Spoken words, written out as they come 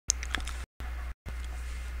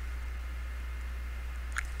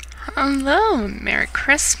Hello, Merry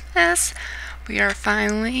Christmas. We are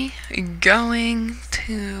finally going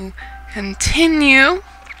to continue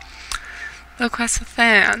the quest with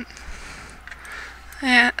Anne.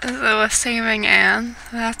 Yeah, with saving Anne.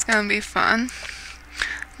 That's gonna be fun.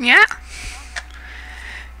 Yeah.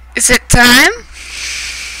 Is it time?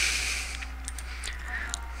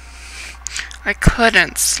 I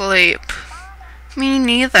couldn't sleep. Me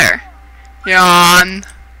neither. Yawn.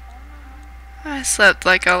 I slept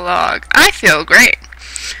like a log. I feel great.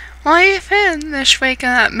 While you finish waking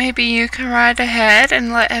up, maybe you can ride ahead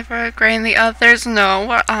and let Evergrey and the others know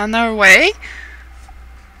we're on our way?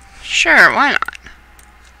 Sure, why not?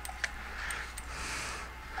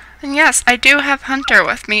 And yes, I do have Hunter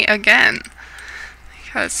with me again.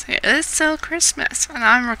 Because it is still Christmas and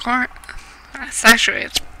I'm recording.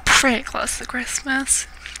 It's pretty close to Christmas.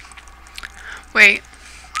 Wait.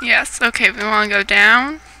 Yes, okay, we want to go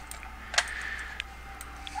down.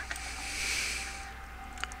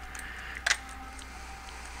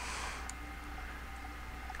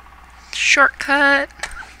 Shortcut.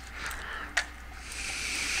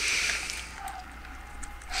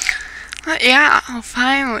 But yeah, I'll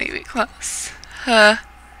finally be close.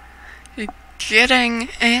 Getting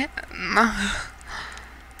it.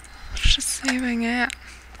 Just saving it.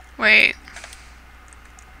 Wait.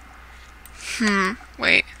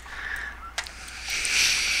 Wait.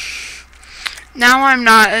 Now I'm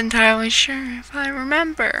not entirely sure if I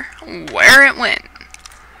remember where it went.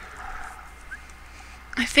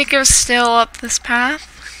 I think it was still up this path.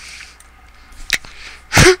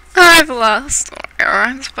 I've lost where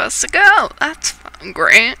I'm supposed to go. That's fun.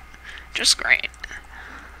 Great. Just great.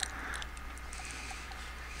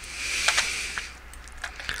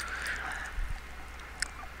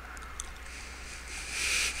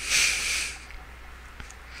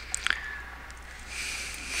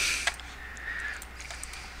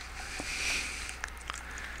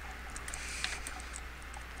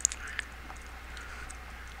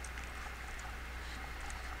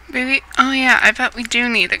 Maybe, oh yeah, I bet we do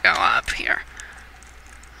need to go up here.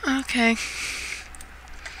 Okay.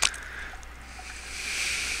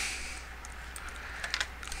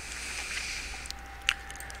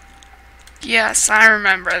 Yes, I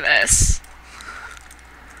remember this.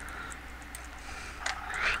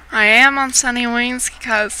 I am on Sunny Wings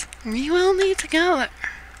because we will need to go there.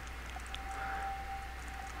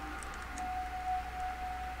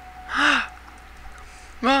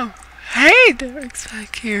 Whoa. Hey, Derek's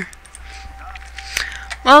back here.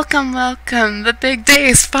 Welcome, welcome. The big day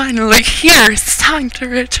is finally here. It's time to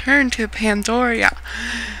return to Pandoria.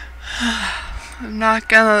 I'm not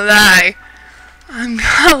gonna lie. I'm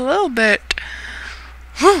a little bit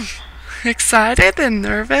excited and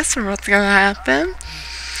nervous for what's gonna happen.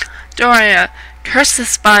 Doria, curse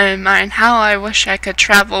this body of mine. How I wish I could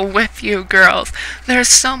travel with you girls. There's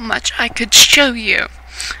so much I could show you.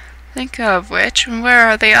 Think of which, where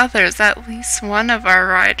are the others? At least one of our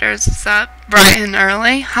riders is up bright and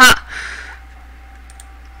early. Ha!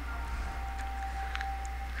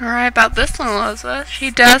 Alright about this one, Elizabeth. She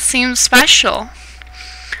does seem special.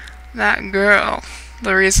 That girl.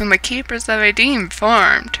 The reason the Keepers of Adim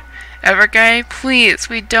formed. Evergrey, please,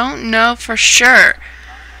 we don't know for sure.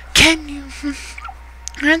 Can you...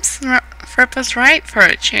 Fripp was right for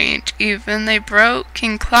a change. Even a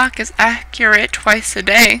broken clock is accurate twice a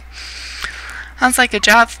day. Sounds like a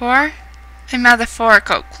job for a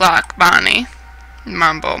metaphorical clock, Bonnie.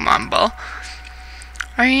 Mumble, mumble.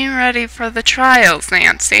 Are you ready for the trials,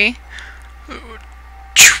 Nancy?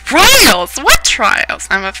 Trials? What trials?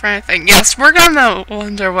 I'm afraid to think. Yes, we're gonna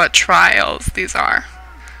wonder what trials these are.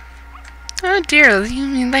 Oh dear, you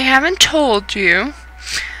mean they haven't told you?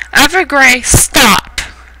 Evergrey, stop!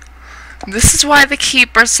 This is why the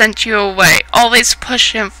Keeper sent you away. Always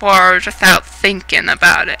push him forward without thinking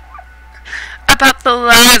about it. About the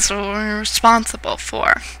lies we're responsible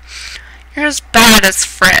for. You're as bad as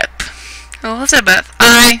Fripp. Elizabeth,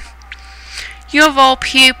 you of all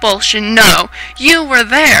people should know. You were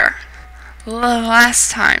there. The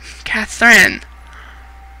last time. Catherine.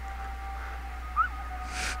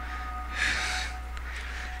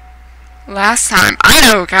 Last time. I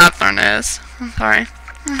know who Catherine is. I'm sorry.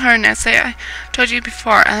 Her Nancy, I told you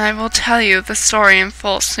before, and I will tell you the story in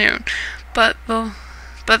full soon. But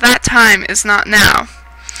that time is not now.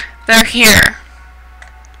 They're here.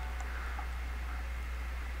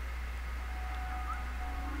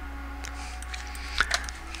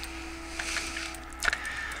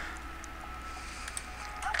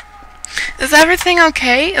 Is everything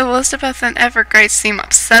okay? Elizabeth and Evergrey seem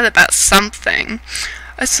upset about something.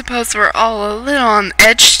 I suppose we're all a little on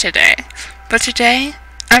edge today. But today,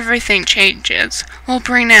 everything changes. We'll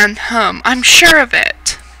bring Anne home. I'm sure of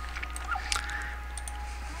it.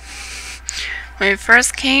 When we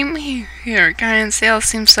first came here, Guardian Sale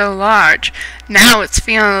seemed so large. Now it's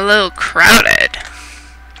feeling a little crowded.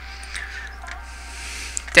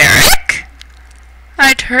 Derek?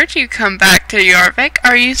 I'd heard you come back to Jorvik.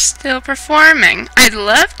 Are you still performing? I'd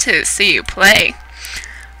love to see you play.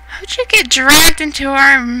 How'd you get dragged into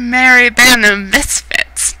our merry band of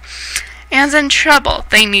misfits? Anne's in trouble.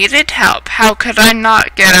 They needed help. How could I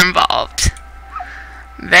not get involved?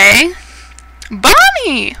 They?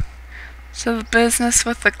 Bonnie! So the business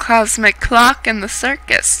with the cosmic clock and the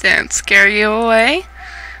circus didn't scare you away?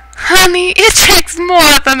 Honey, it takes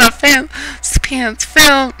more than a flame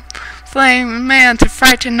man to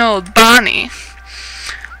frighten old Bonnie.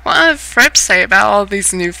 What did Fripp say about all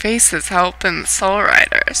these new faces helping the Soul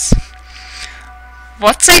Riders?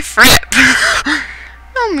 What's a Fripp?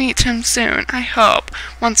 We'll meet him soon, I hope,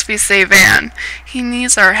 once we save Anne. He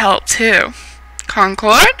needs our help too.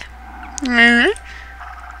 Concord? Not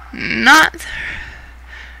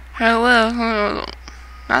her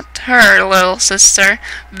little sister.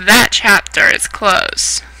 That chapter is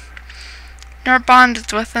closed. You're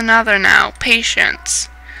bonded with another now, Patience.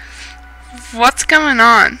 What's going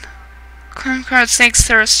on? Concord seeks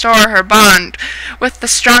to restore her bond with the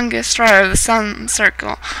strongest rider of the Sun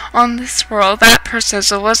Circle on this world. That person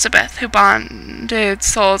is Elizabeth, who bonded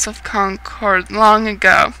souls of Concord long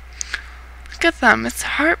ago. Look at them, it's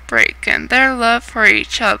heartbreaking. Their love for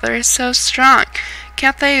each other is so strong.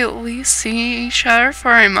 Can't they at least see each other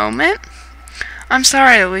for a moment? I'm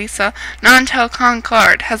sorry, Lisa. Not until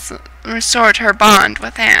Concord has restored her bond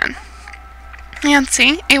with Anne.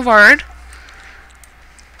 Nancy, a word.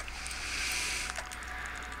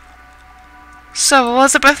 So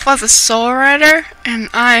Elizabeth was a soul rider, and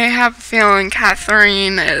I have a feeling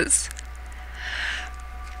Catherine is.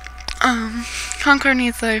 Concord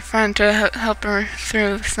needs a friend to help her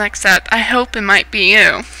through this next step. I hope it might be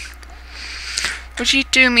you. Would you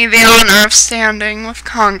do me the honor of standing with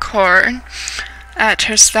Concord at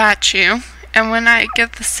her statue, and when I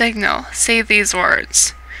give the signal, say these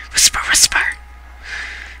words. Whisper, whisper.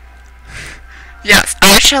 Yes,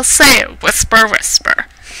 I shall say it. Whisper, whisper.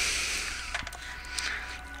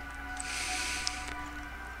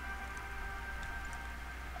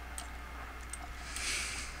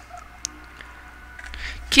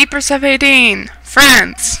 Keepers of Aideen,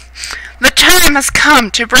 friends, the time has come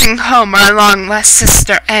to bring home our long-lost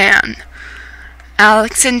sister Anne.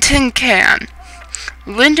 Alex and Tin Can,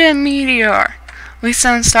 Linda and Meteor,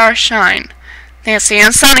 Lisa and Starshine, Nancy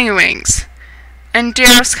and Sunnywings, and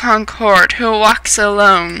dearest Concord, who walks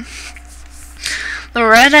alone. The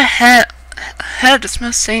red ahead is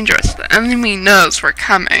most dangerous. The enemy knows we're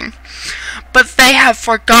coming. But they have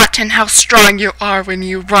forgotten how strong you are when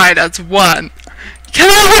you ride as one. Can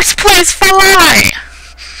our horse please fly?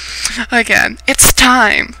 Again, it's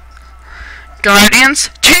time. Guardians,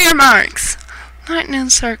 to your marks. Lightning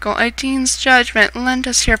Circle, Aideen's judgment, lend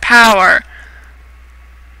us your power.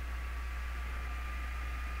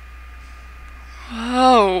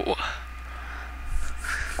 Whoa.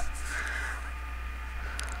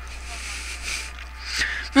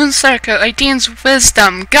 Moon Circle, Aideen's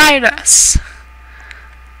wisdom, guide us.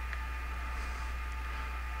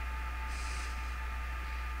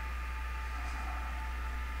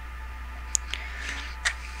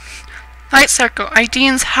 Light Circle,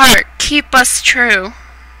 Aideen's heart, keep us true.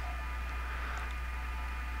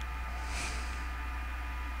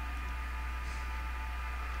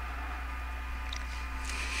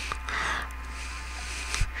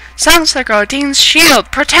 Sun Circle, Aideen's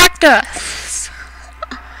shield, protect us.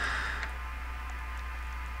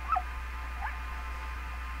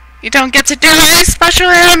 You don't get to do any special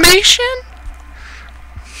animation?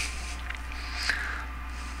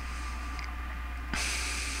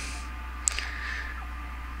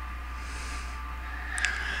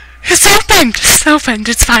 It's opened! It's opened!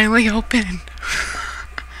 It's finally open!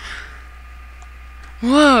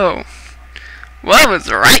 Whoa! What was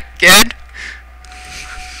right, kid?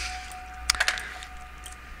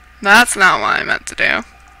 That's not what I meant to do.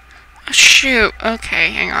 Oh, shoot.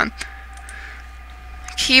 Okay, hang on.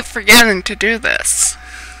 I keep forgetting to do this.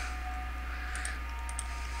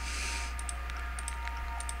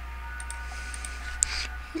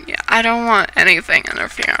 Yeah, I don't want anything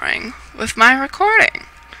interfering with my recording.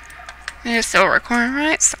 You're still recording,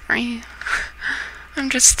 right? Sorry.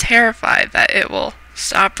 I'm just terrified that it will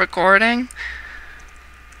stop recording.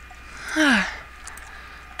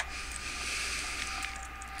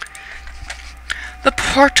 The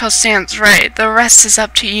portal stands ready. The rest is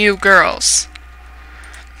up to you, girls.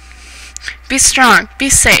 Be strong, be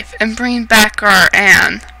safe, and bring back our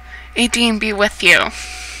Anne. Adine be with you.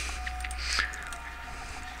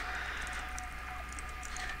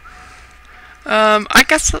 I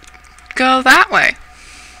guess we'll go that way.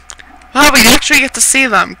 Well, we actually get to see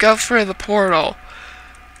them go through the portal.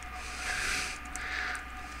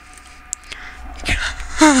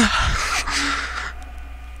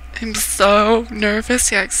 I'm so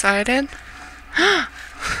nervous yet excited.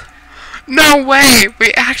 No way!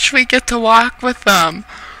 We actually get to walk with them.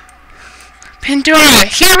 Pandora,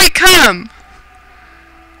 here we come!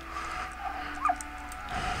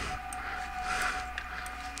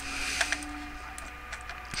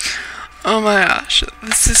 Oh my gosh,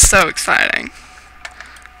 this is so exciting.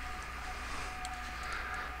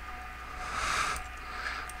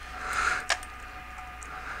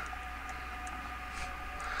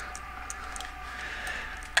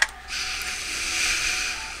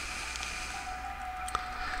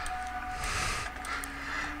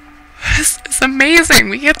 This is amazing,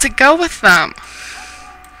 we get to go with them.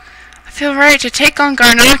 I feel ready to take on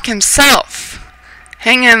Garnock himself.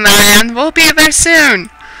 Hang in there, Anne, we'll be there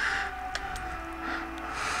soon.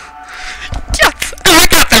 Yes, I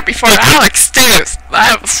got there before Alex too.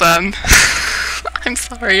 That was fun. I'm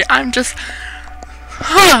sorry, I'm just...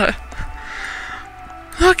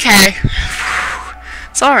 Okay.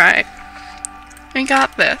 It's alright. We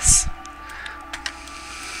got this.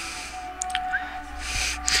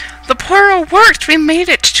 The portal worked! We made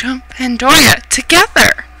it to Pandoria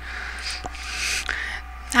together!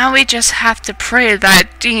 Now we just have to pray that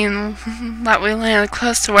we land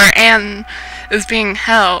close to where Anne is being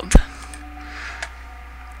held.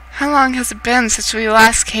 How long has it been since we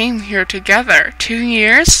last came here together? 2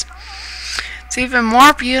 years? It's even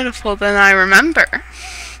more beautiful than I remember.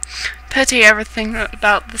 Pity everything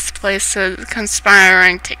about this place is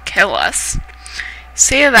conspiring to kill us.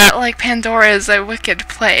 Say that like Pandora is a wicked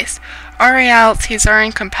place. Our realities are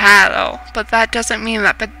incompatible, but that doesn't mean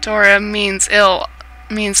that Pandoria means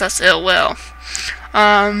us ill will.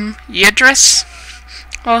 Yidris?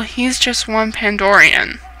 Well, he's just one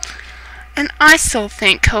Pandorian. And I still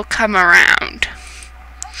think he'll come around.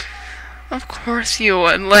 Of course you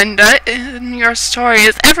would, Linda. In your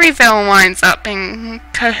stories, every villain winds up in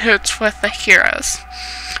cahoots with the heroes.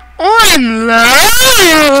 Or in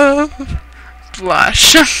love!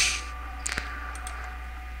 Blush.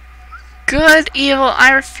 Good, evil,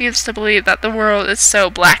 I refuse to believe that the world is so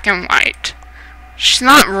black and white. She's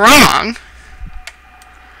not wrong.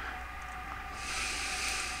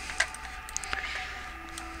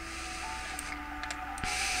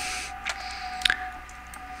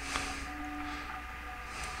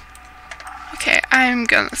 Okay, I'm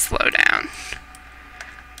gonna slow down.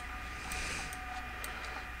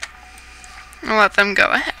 I'll let them go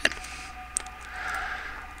ahead.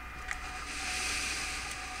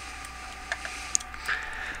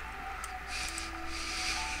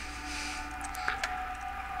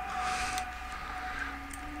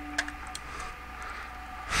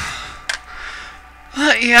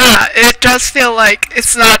 Yeah, it does feel like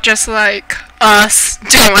it's not just like us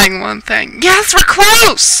doing one thing. Yes, we're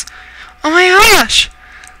close! Oh my gosh!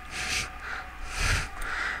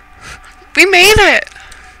 We made it!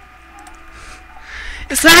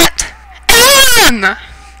 Is that Anne?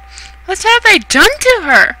 What have they done to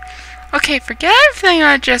her? Okay, forget everything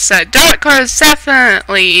I just said. Darkcore is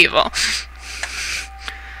definitely evil.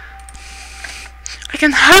 I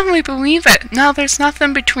can hardly believe it. Now there's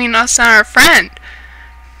nothing between us and our friend.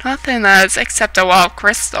 Nothing that is except a wall of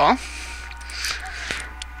crystal.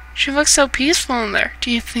 She looks so peaceful in there. Do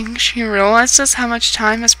you think she realizes how much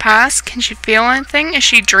time has passed? Can she feel anything? Is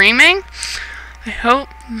she dreaming? I hope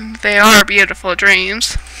they are beautiful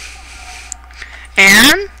dreams.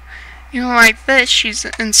 Anne? You like this? She's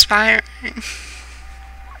inspiring.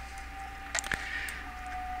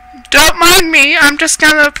 Don't mind me. I'm just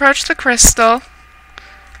gonna approach the crystal.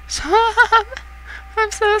 I'm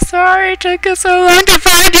so sorry it took us so long to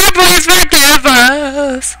find you. Please forgive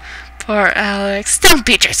us. Poor Alex. Don't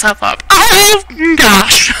beat yourself up. Oh,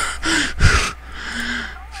 gosh.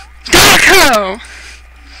 Darko!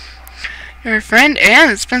 Your friend Anne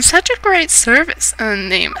has been such a great service in the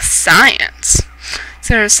name of science.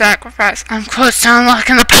 Consider sacrifice. I'm close to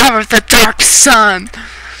unlocking the power of the Dark Sun.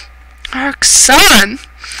 Dark Sun?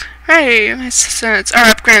 Right, my assistants are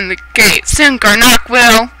upgrading the gate. Soon Garnock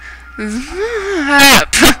will...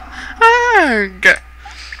 Up. Arg.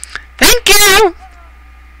 Thank you!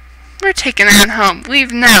 We're taking Anne home.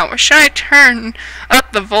 Leave now, or should I turn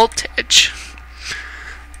up the voltage?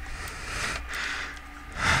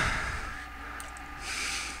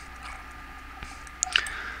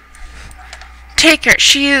 take her.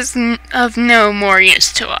 She is of no more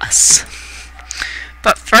use to us.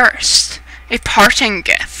 But first, a parting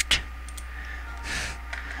gift.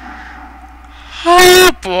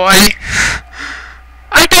 Oh boy.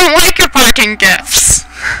 I don't like your parting gifts.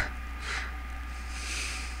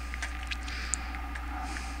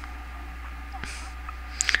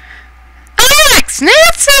 Alex!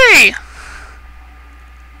 Nancy!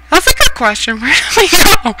 That's a good question. Where did we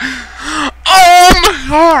go? Oh my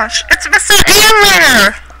gosh! It's Mr.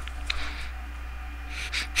 Amber!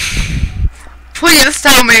 Please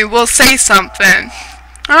tell me we'll say something.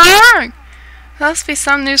 Alright. Must be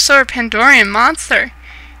some new sort of Pandorian monster.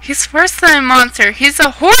 He's worse than a monster. He's a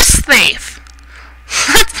horse thief.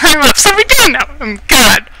 That's pretty much. So we do know him.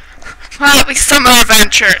 Good. Well, at least some of our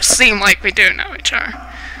adventures seem like we do know each other.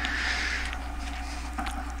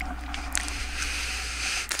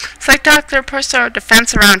 It's like Dr. puts our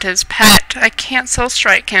defense around his pet. I can't soul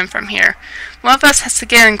strike him from here. One of us has to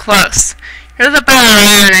get in close. You're the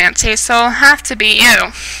better one, Nancy, so it'll have to be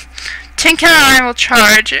you. Tinker and I will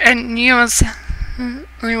charge, and use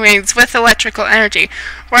wings with electrical energy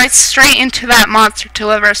right straight into that monster to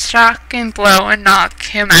deliver a shocking blow and knock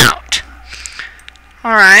him out.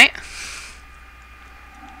 Alright.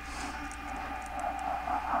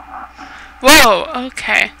 Whoa,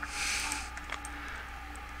 okay.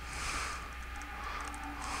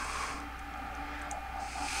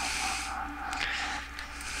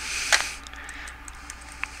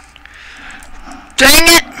 Dang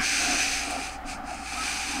it!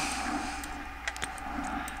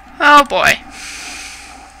 Oh boy.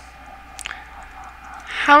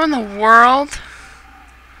 How in the world?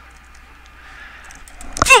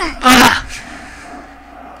 Boom! Ah.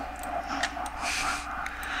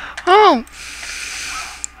 Oh!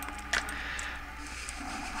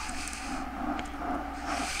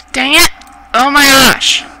 Dang it! Oh my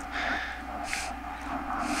gosh!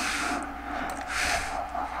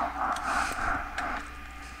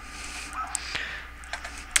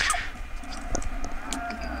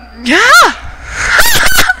 Yeah!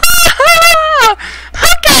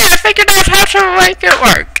 Okay, I figured out how to make it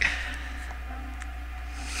work.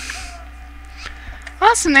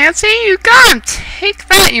 Awesome, Nancy, you got him. Take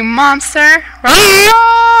that, you monster.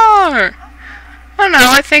 Roar! Oh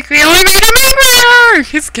no, I think we only made him angrier!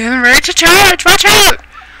 He's getting ready to charge. Watch out!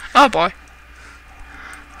 Oh boy.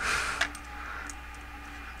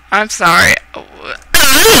 I'm sorry.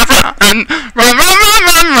 Run! Run, run, run,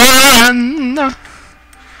 run, run!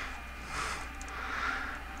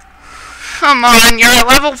 Come on, you're at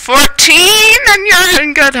level 14 and you're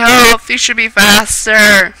in good health. You should be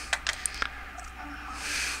faster.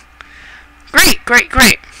 Great, great,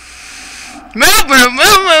 great. Move, move,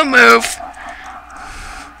 move, move, move.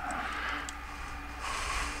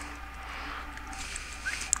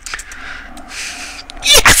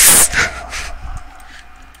 Yes!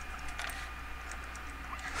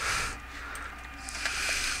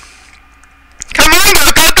 Come on,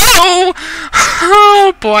 go, go, go!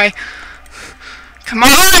 Oh boy. Come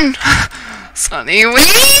on! Sunny wings!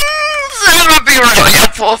 It would be really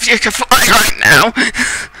helpful if you could fly right now.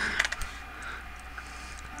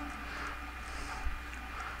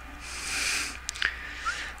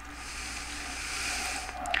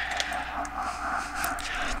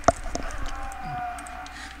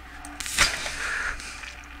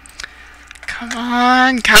 Come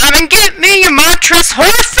on, come and get me, you monstrous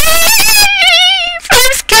horse thief! I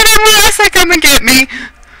was kidding when I said come and get me.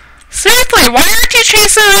 Seriously, why aren't you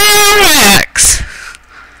chasing Alex?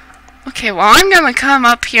 Okay, well, I'm gonna come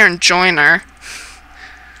up here and join her.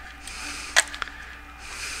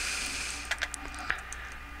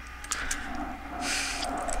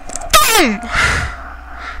 Boom!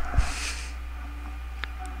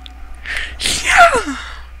 Yeah!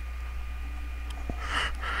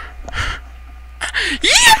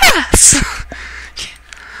 Yes!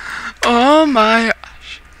 Oh my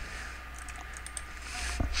gosh.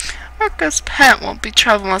 Marco's pet won't be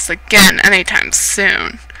troubling us again anytime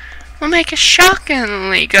soon. We'll make a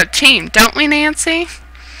shockingly good team, don't we, Nancy?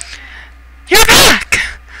 You're back!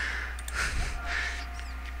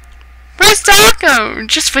 Where's Taco?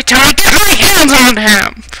 Just wait till I get my hands on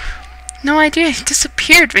him! No idea, he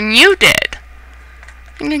disappeared when you did.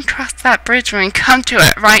 We can cross that bridge when we come to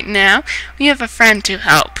it. Right now, we have a friend to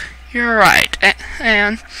help. You're right.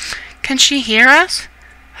 And can she hear us?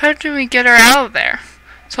 How do we get her out of there?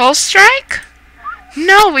 Soul strike?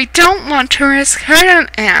 No, we don't want to risk hurting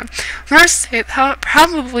Anne. Mercy, that would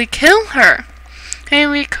probably kill her. Hey,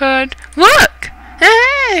 we could... Look!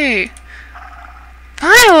 Hey!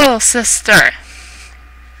 Bye, little sister.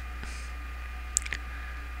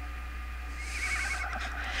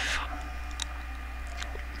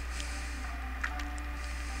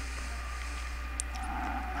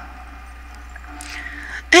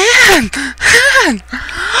 Anne!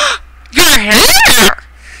 Your hair!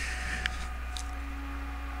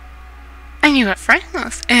 And you got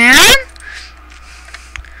fragrance. Anne?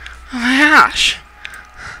 Oh my gosh.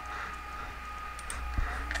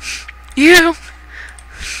 You're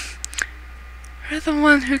the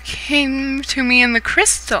one who came to me in the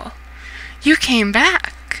crystal. You came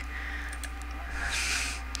back.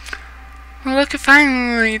 Well, look, you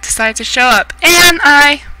finally decided to show up. And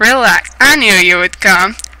relaxed. I knew you would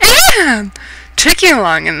come. And took you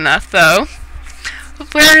long enough, though.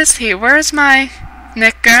 Where is he? Where's my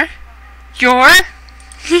knicker? You're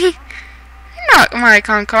not my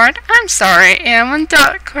Concord. I'm sorry. And when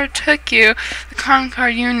Concord took you, the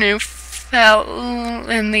Concord you knew fell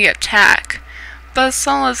in the attack. But the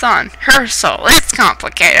soul is on. Her soul. It's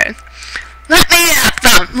complicated. Let me at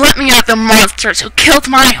them! Let me at the monsters who killed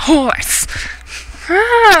my horse!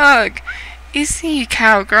 Ugh! Easy,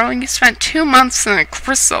 cowgirl. You spent 2 months in a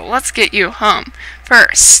crystal. Let's get you home.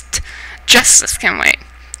 First, justice can wait.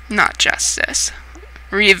 Not justice.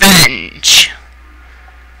 Revenge.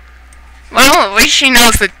 Well, at least she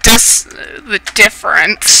knows the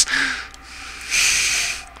difference.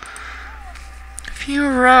 If you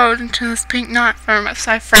rode into this pink knot from my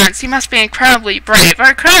friends, you must be incredibly brave, or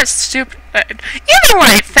incredibly stupid. Either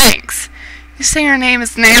way, thanks. You say your name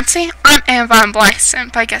is Nancy? I'm Anne von Blyson,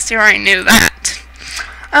 but I guess you already knew that.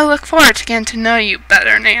 I look forward to getting to know you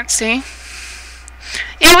better, Nancy.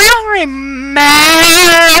 Yeah, we already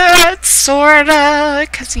met, sorta,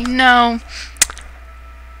 because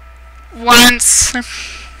once,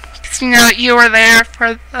 because you were there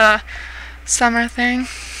for the summer thing.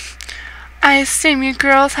 I assume you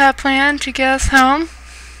girls have planned to get us home?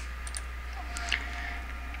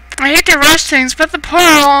 I hate to rush things, but the poor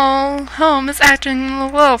old home is acting a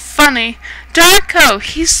little funny. Darko,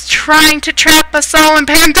 he's trying to trap us all in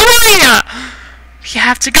Pandoria! You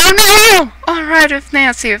have to go now! Alright with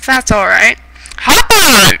Nancy, if that's alright. Hop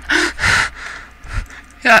on!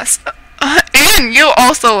 Yes. And you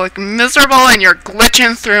also look miserable and you're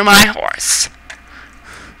glitching through my horse.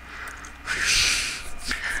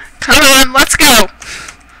 Come on, let's go!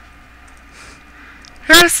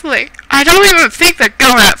 Seriously, I don't even think they're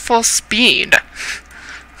going at full speed.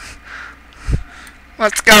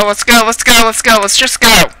 Let's go, let's go, let's go, let's go, let's just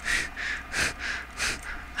go.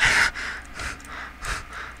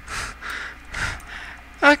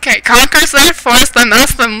 Okay, conquers their force, then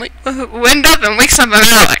melts the window, then leaks on the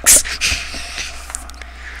Alex.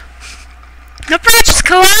 The bridge is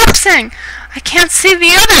collapsing! I can't see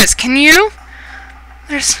the others, can you?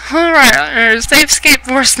 They've escaped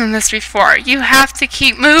worse than this before. You have to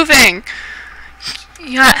keep moving.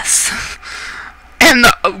 Yes. And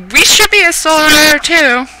we should be a solar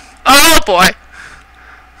too. Oh boy.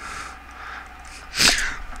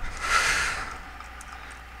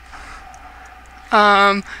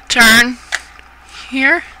 Turn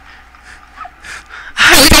here.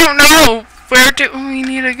 I don't know. Where do we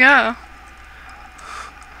need to go?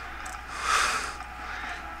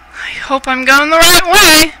 I hope I'm going the right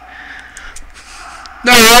way.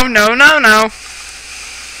 No, no, no, no.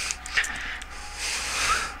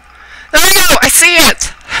 There we go. I see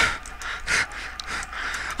it.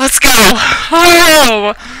 Let's go.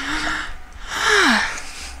 Oh.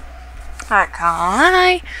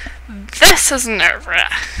 Okay. This is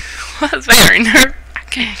nerve-wracking. Was very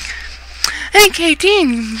nerve-wracking. Hey,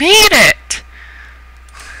 Kadeen, you made it.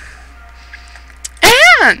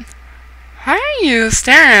 And why are you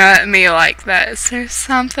staring at me like that? Is there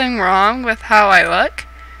something wrong with how I look?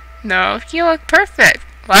 No, you look perfect.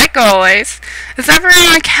 Like always. Is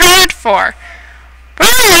everyone accounted for? Where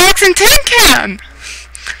are Alex and Tin Can?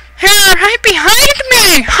 They're right behind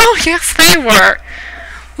me! Oh, yes, they were.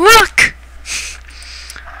 Look!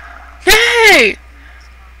 Hey!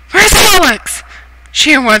 Where's Alex?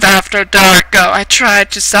 She went after Darko. I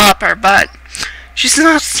tried to stop her, but she's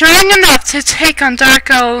not strong enough to take on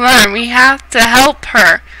Darko alone. We have to help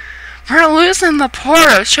her. We're losing the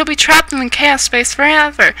portal. She'll be trapped in the chaos space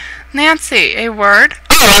forever. Nancy, a word?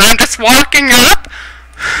 Oh, I'm just walking up?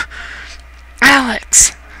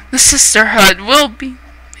 Alex, the sisterhood will be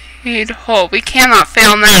made whole. We cannot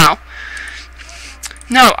fail now.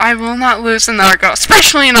 No, I will not lose an Argo,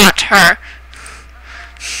 especially not her.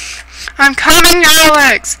 I'm coming,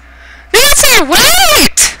 Alex. Nancy,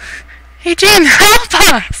 wait! Hey, Jean, help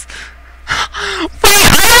us!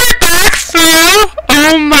 Wait, are we back through?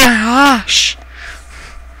 Oh my gosh.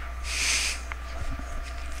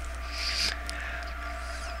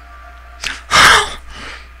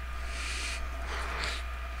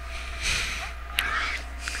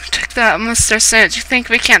 Took that, Mr. Sands. You think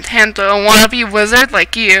we can't handle a wannabe wizard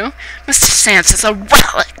like you? Mr. Sands is a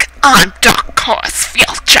relic. I'm Dark Horse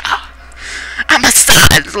Future. I'm a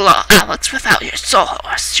sad little Alex without your soul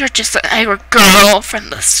horse. You're just an angry girl from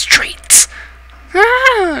the streets.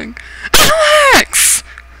 Alex!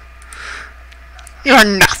 You're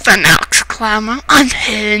nothing, Alex Clamor.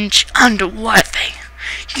 Unhinged, unworthy.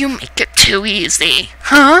 You make it too easy.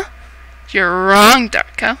 Huh? You're wrong,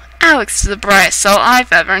 Darko. Alex is the brightest soul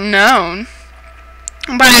I've ever known.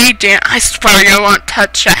 But I swear you won't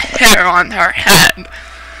touch a hair on her head.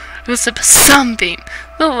 It was a sunbeam,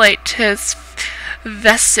 the latest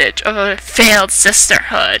vestige of a failed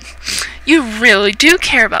sisterhood. You really do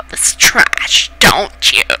care about this trash,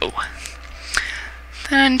 don't you?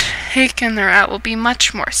 Then taking her out will be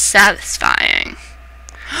much more satisfying.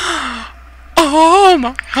 Oh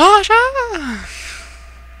my gosh!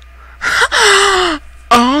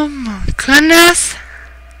 Oh my goodness!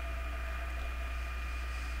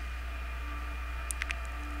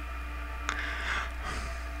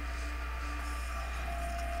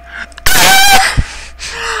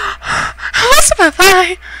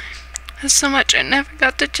 Elizabeth, there's so much I never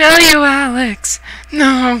got to tell you, Alex.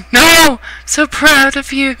 No, no, so proud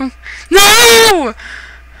of you. No!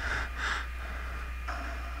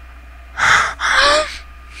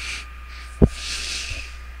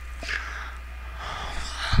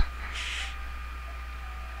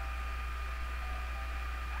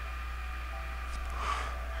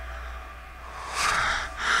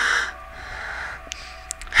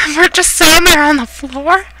 And we're just sitting there on the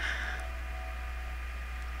floor?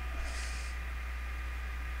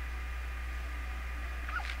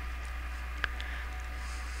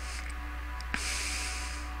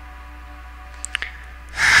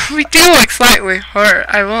 We do look slightly hurt,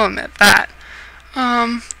 I will admit that.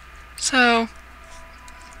 So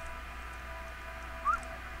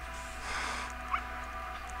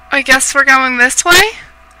I guess we're going this way?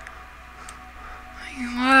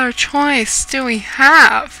 What other choice do we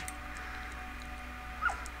have?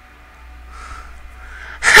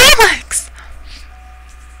 Alex!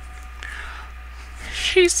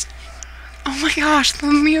 She's... Oh my gosh, the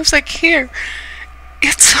music here.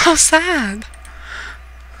 It's so sad.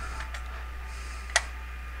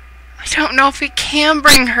 I don't know if we can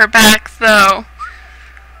bring her back, though.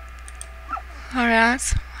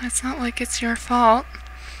 Alright, it's not like it's your fault.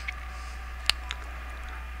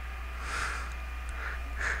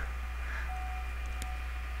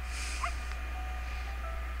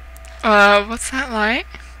 What's that light?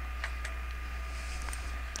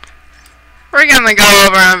 We're gonna go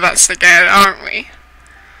over and investigate, aren't we?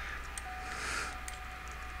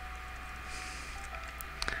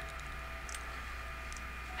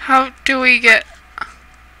 How do we get...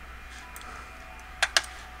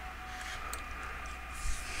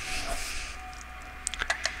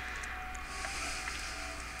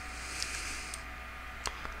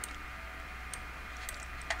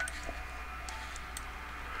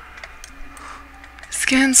 It's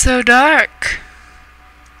getting so dark.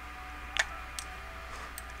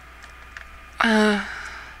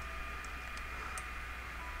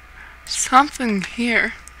 Something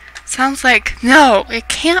here. Sounds like... No, it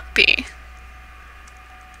can't be.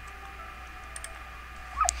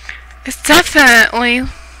 It's definitely...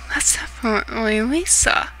 That's definitely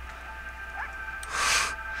Lisa.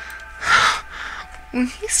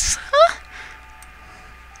 Lisa?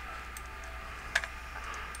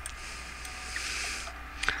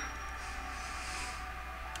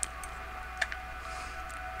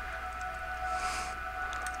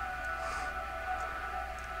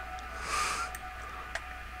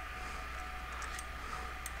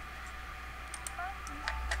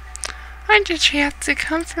 Why did she have to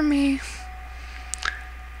come for me?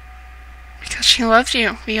 Because she loved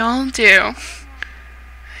you. We all do. I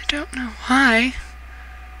don't know why.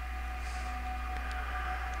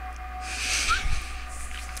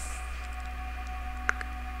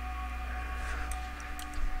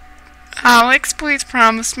 Alex, please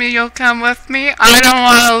promise me you'll come with me. I don't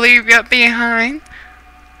want to leave you behind.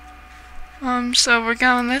 So we're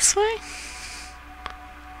going this way?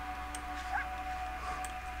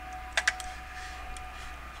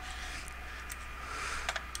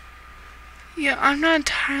 Yeah, I'm not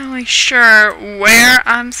entirely sure where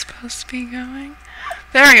I'm supposed to be going.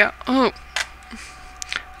 There we go. Oh.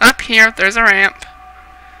 Up here, there's a ramp.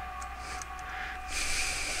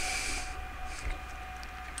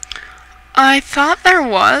 I thought there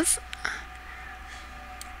was.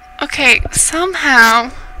 Okay,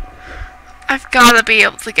 somehow I've got to be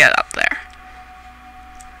able to get up there.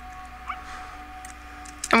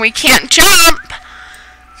 And we can't jump!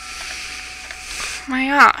 My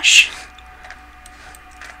gosh.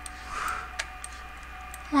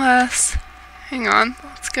 Let's Hang on.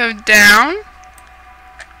 Let's go down.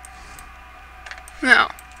 No.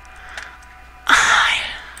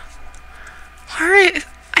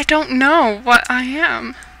 I don't know what I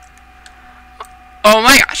am. Oh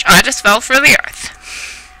my gosh, I just fell through the earth.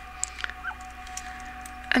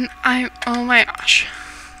 And oh my gosh.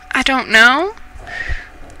 I don't know.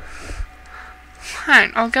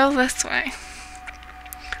 Fine, I'll go this way.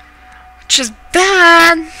 Which is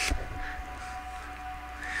bad.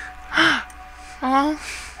 Well,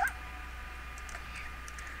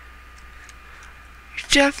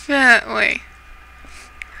 definitely.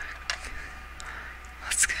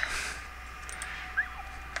 Let's go.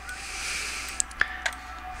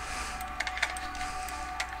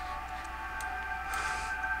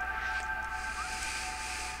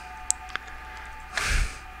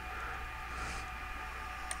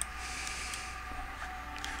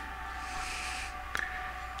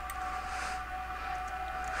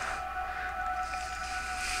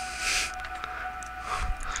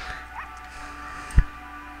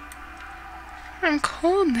 I'm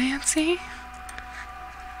cold, Nancy.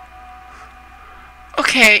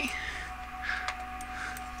 Okay.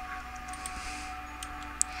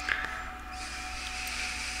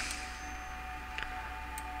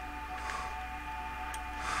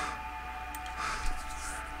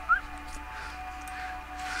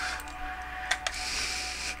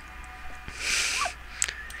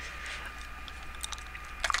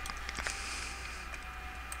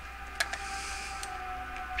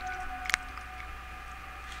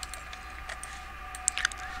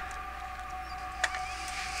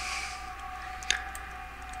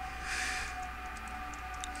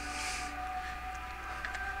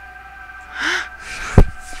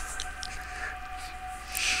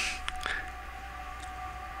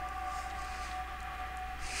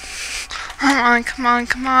 Come on, come on,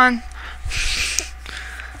 come on.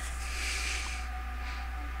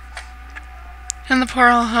 And the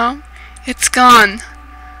portal home? It's gone.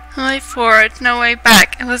 No way forward, no way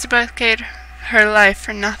back. Elizabeth gave her life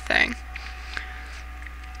for nothing.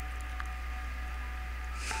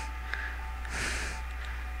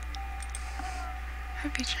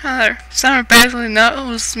 Help each other. Someone badly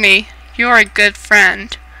knows me. You're a good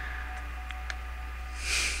friend.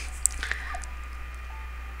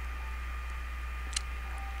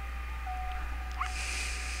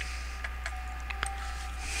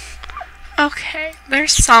 Okay,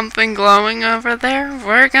 there's something glowing over there.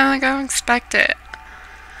 We're gonna go inspect it.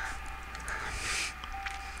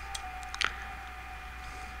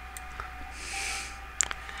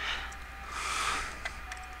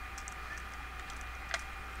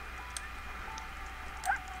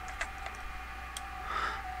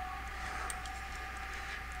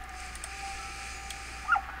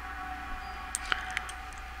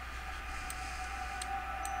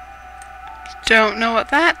 Don't know what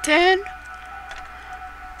that did.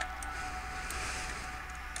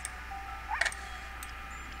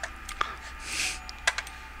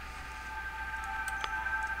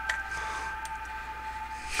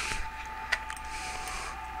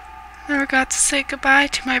 Never got to say goodbye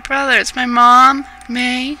to my brothers, my mom,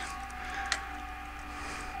 May.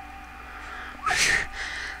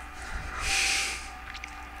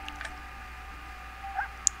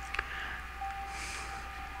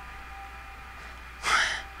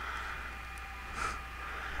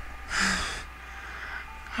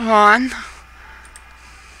 Come on.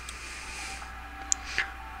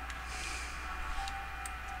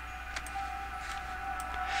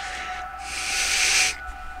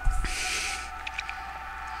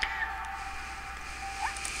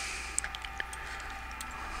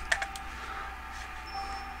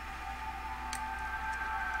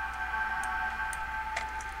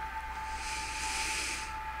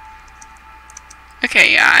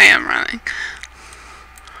 Okay, yeah, I am running.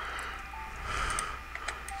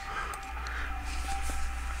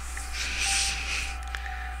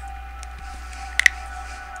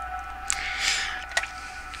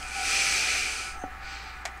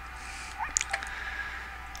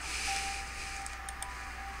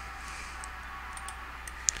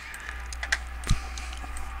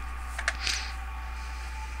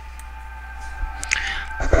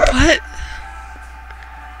 What?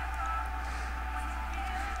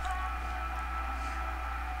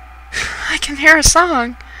 I can hear a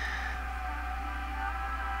song.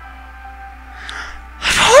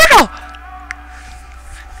 A portal!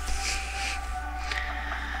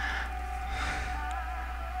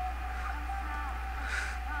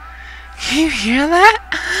 Can you hear that?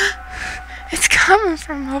 It's coming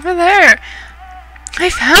from over there. They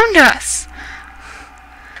found us.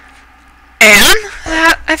 And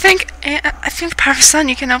I think power of sun,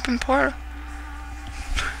 you can open portal.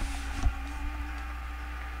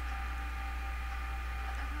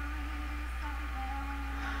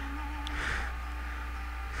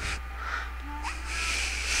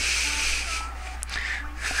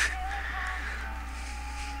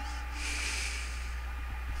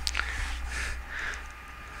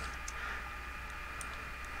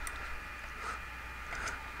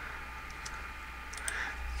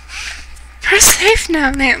 safe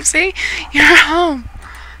now, Nancy. You're home.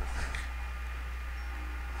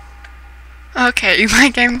 Okay, you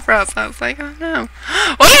like getting frozen. I was like, oh no.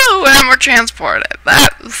 Whoa, and we're transported.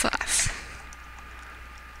 That was us.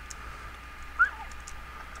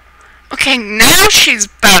 Okay, now she's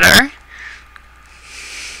better.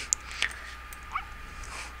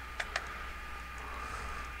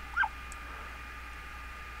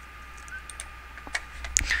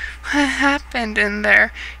 What happened in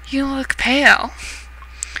there? You look pale.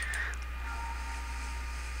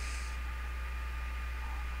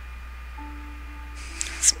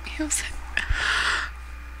 This music.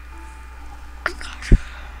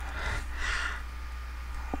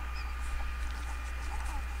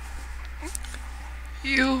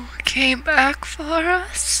 You came back for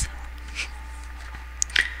us?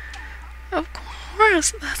 Of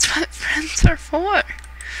course, that's what friends are for.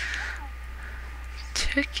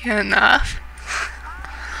 Took you enough.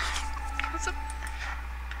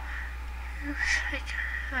 You shake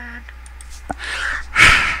your head.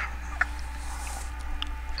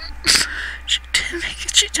 She didn't make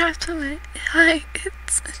it. She typed away. Hi,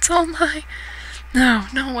 it's all mine.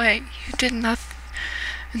 No way. You did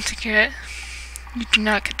nothing to get. You do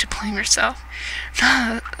not get to blame yourself.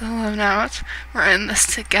 Not alone out. We're in this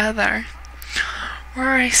together.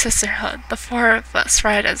 We're a sisterhood. The four of us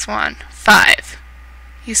ride as one. 5.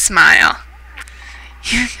 You smile.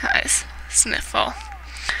 You guys sniffle.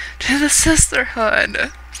 To the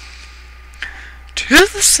sisterhood. To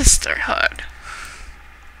the sisterhood.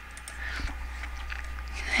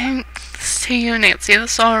 Thanks to you, Nancy, the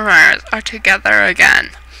Solar Riders are together again.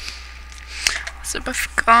 Elizabeth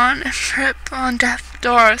gone and Fripp on death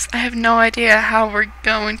doors. I have no idea how we're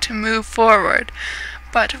going to move forward,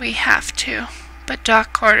 but we have to. But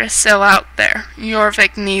Dockcourt is still out there.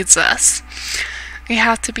 Jorvik needs us. We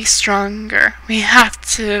have to be stronger. We have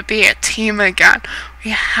to be a team again.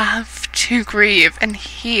 We have to grieve and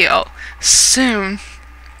heal soon.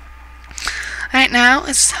 Right now,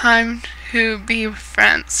 it's time to be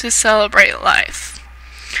friends, to celebrate life.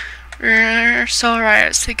 We're Soul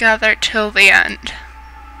Riders together till the end.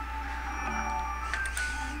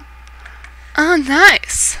 Oh,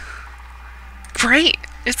 nice. Great.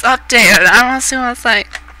 It's updated. I want to see what it's like.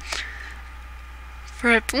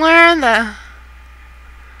 Fripp, learn the...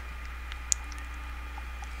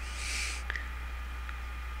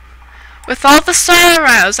 With all the Soul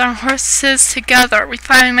Riders on horses together, we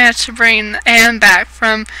finally managed to bring Anne back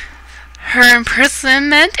from her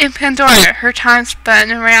imprisonment in Pandoria. Her time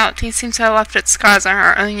spent in reality seems to have left its scars on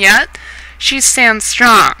her, and yet she stands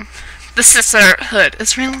strong. The sisterhood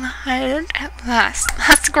is reunited at last.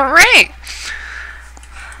 That's great!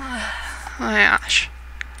 Oh my gosh.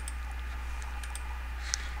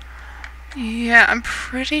 Yeah, I'm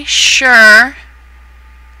pretty sure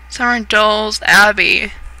somewhere in Dole's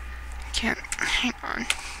Abbey. Can't, hang on.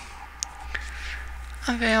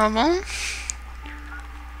 Available.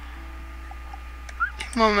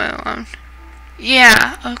 Moment alone.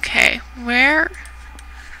 Yeah, okay. Where?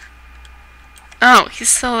 Oh, he's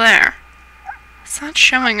still there. It's not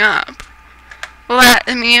showing up. Will that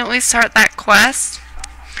immediately start that quest?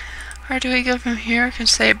 Where do we go from here? I can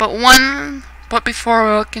say, but before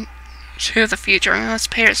we look into the future, we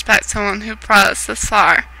must pay respect to someone who brought us this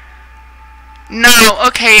far. No,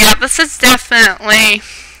 okay, yeah, this is definitely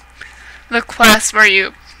the quest where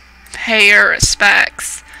you pay your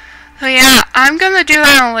respects. So yeah, I'm gonna do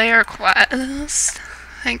that on a later quest.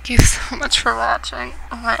 Thank you so much for watching.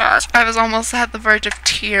 Oh my gosh, I was almost at the verge of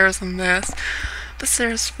tears in this. But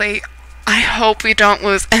seriously, I hope we don't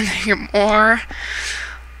lose any more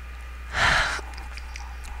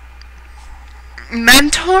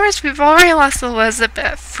mentors. We've already lost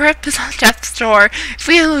Elizabeth. Fripp is on death's door. If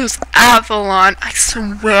we lose Avalon, I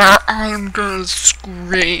swear I'm gonna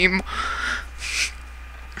scream.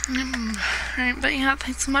 Right, but yeah,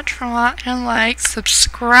 thanks so much for watching. Like,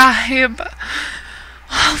 subscribe.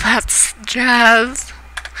 Well, that's jazz.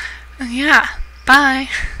 And yeah, bye.